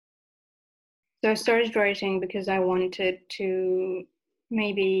So I started writing because I wanted to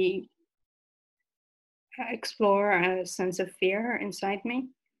maybe explore a sense of fear inside me.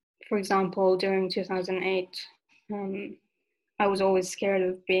 For example, during 2008, I was always scared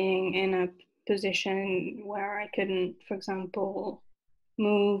of being in a position where I couldn't, for example,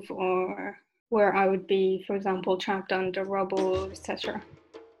 move, or where I would be, for example, trapped under rubble, etc.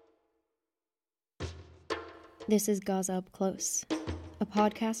 This is Gaza Up Close, a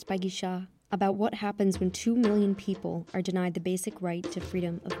podcast by Gisha about what happens when 2 million people are denied the basic right to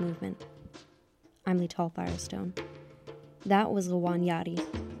freedom of movement. I'm Lital Firestone. That was Lawan Yadi,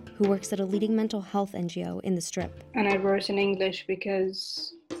 who works at a leading mental health NGO in the Strip. And I wrote in English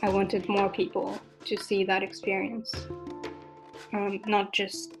because I wanted more people to see that experience, not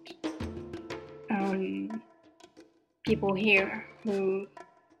just people here who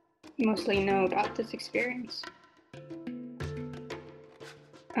mostly know about this experience.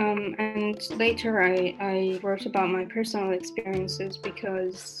 And later I wrote about my personal experiences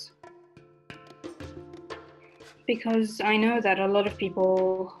because I know that a lot of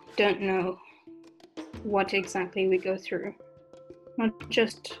people don't know what exactly we go through, not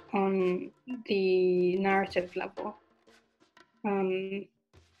just on the narrative level,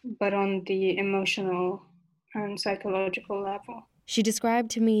 but on the emotional and psychological level. She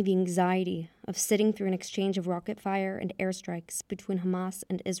described to me the anxiety of sitting through an exchange of rocket fire and airstrikes between Hamas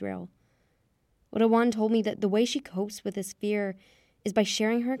and Israel. Lawan told me that the way she copes with this fear is by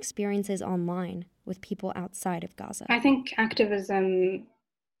sharing her experiences online with people outside of Gaza. I think activism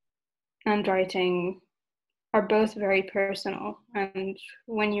and writing are both very personal, and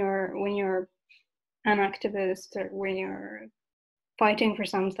when you're an activist, or when you're fighting for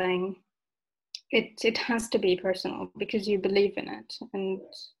something, it has to be personal because you believe in it, and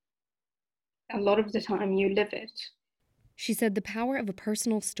a lot of the time you live it. She said the power of a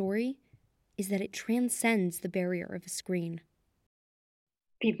personal story is that it transcends the barrier of a screen.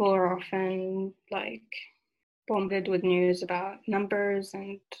 People are often bombarded with news about numbers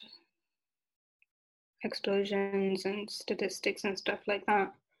and explosions and statistics and stuff like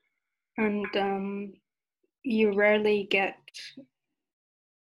that, and you rarely get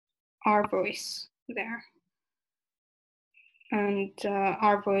our voice there. And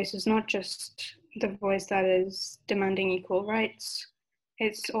our voice is not just the voice that is demanding equal rights,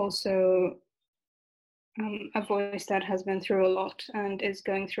 it's also a voice that has been through a lot and is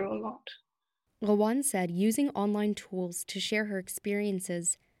going through a lot. Lawan said using online tools to share her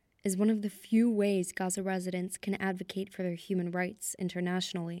experiences is one of the few ways Gaza residents can advocate for their human rights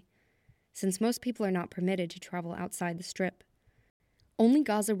internationally, since most people are not permitted to travel outside the Strip. Only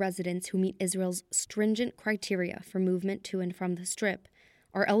Gaza residents who meet Israel's stringent criteria for movement to and from the Strip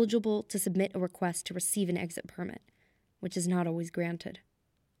are eligible to submit a request to receive an exit permit, which is not always granted.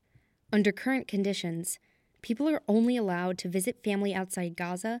 Under current conditions, people are only allowed to visit family outside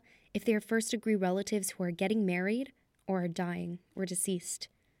Gaza if they are first-degree relatives who are getting married or are dying or deceased.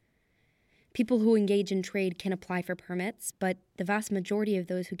 People who engage in trade can apply for permits, but the vast majority of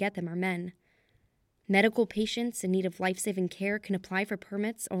those who get them are men. Medical patients in need of life-saving care can apply for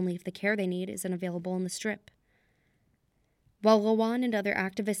permits only if the care they need isn't available in the Strip. While Lawan and other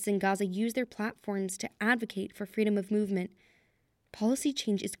activists in Gaza use their platforms to advocate for freedom of movement, policy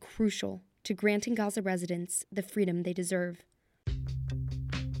change is crucial to granting Gaza residents the freedom they deserve.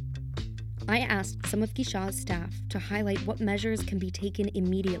 I asked some of Gisha's staff to highlight what measures can be taken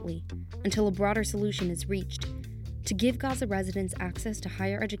immediately until a broader solution is reached to give Gaza residents access to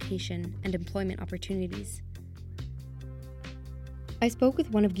higher education and employment opportunities. I spoke with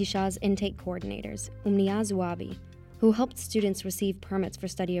one of Gisha's intake coordinators, Umnia Zouabi, who helped students receive permits for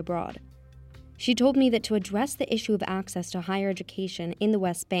study abroad. She told me that to address the issue of access to higher education in the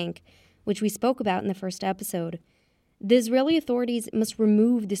West Bank, which we spoke about in the first episode, the Israeli authorities must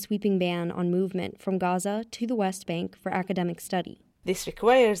remove the sweeping ban on movement from Gaza to the West Bank for academic study. This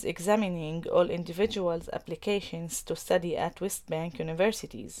requires examining all individuals' applications to study at West Bank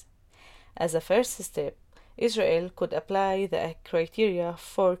universities. As a first step, Israel could apply the criteria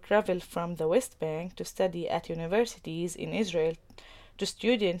for travel from the West Bank to study at universities in Israel to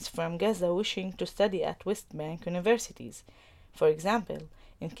students from Gaza wishing to study at West Bank universities. For example,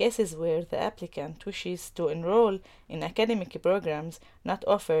 in cases where the applicant wishes to enroll in academic programs not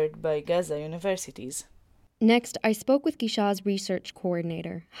offered by Gaza universities. Next, I spoke with Gisha's research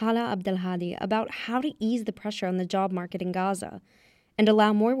coordinator, Hala Abdelhadi, about how to ease the pressure on the job market in Gaza and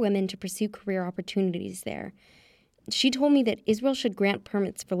allow more women to pursue career opportunities there. She told me that Israel should grant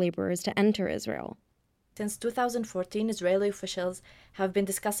permits for laborers to enter Israel. Since 2014, Israeli officials have been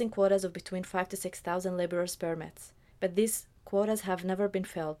discussing quotas of between 5,000 to 6,000 laborers' permits, but these quotas have never been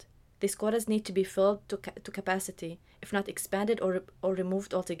filled. These quotas need to be filled to capacity, if not expanded or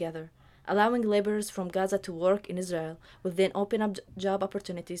removed altogether. Allowing laborers from Gaza to work in Israel will then open up job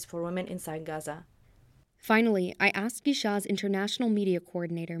opportunities for women inside Gaza. Finally, I asked Gisha's international media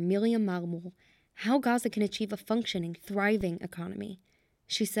coordinator, Miriam Marmol, how Gaza can achieve a functioning, thriving economy.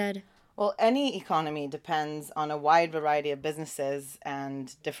 She said, Well, any economy depends on a wide variety of businesses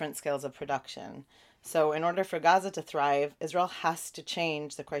and different scales of production. So in order for Gaza to thrive, Israel has to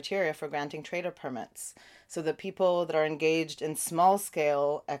change the criteria for granting trader permits so that people that are engaged in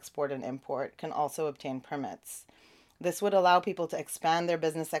small-scale export and import can also obtain permits. This would allow people to expand their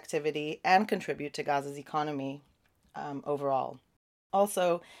business activity and contribute to Gaza's economy overall.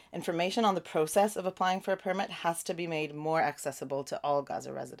 Also, information on the process of applying for a permit has to be made more accessible to all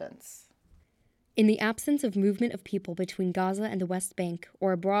Gaza residents. In the absence of movement of people between Gaza and the West Bank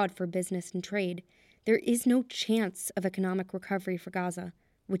or abroad for business and trade, there is no chance of economic recovery for Gaza,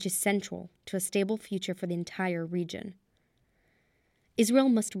 which is central to a stable future for the entire region. Israel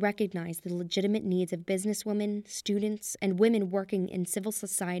must recognize the legitimate needs of businesswomen, students, and women working in civil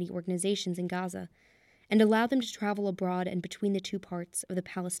society organizations in Gaza, and allow them to travel abroad and between the two parts of the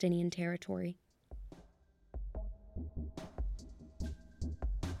Palestinian territory.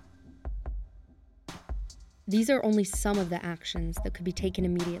 These are only some of the actions that could be taken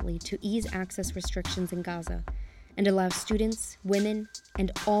immediately to ease access restrictions in Gaza and allow students, women,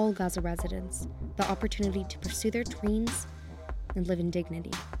 and all Gaza residents the opportunity to pursue their dreams and live in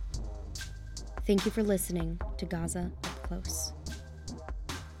dignity. Thank you for listening to Gaza Up Close.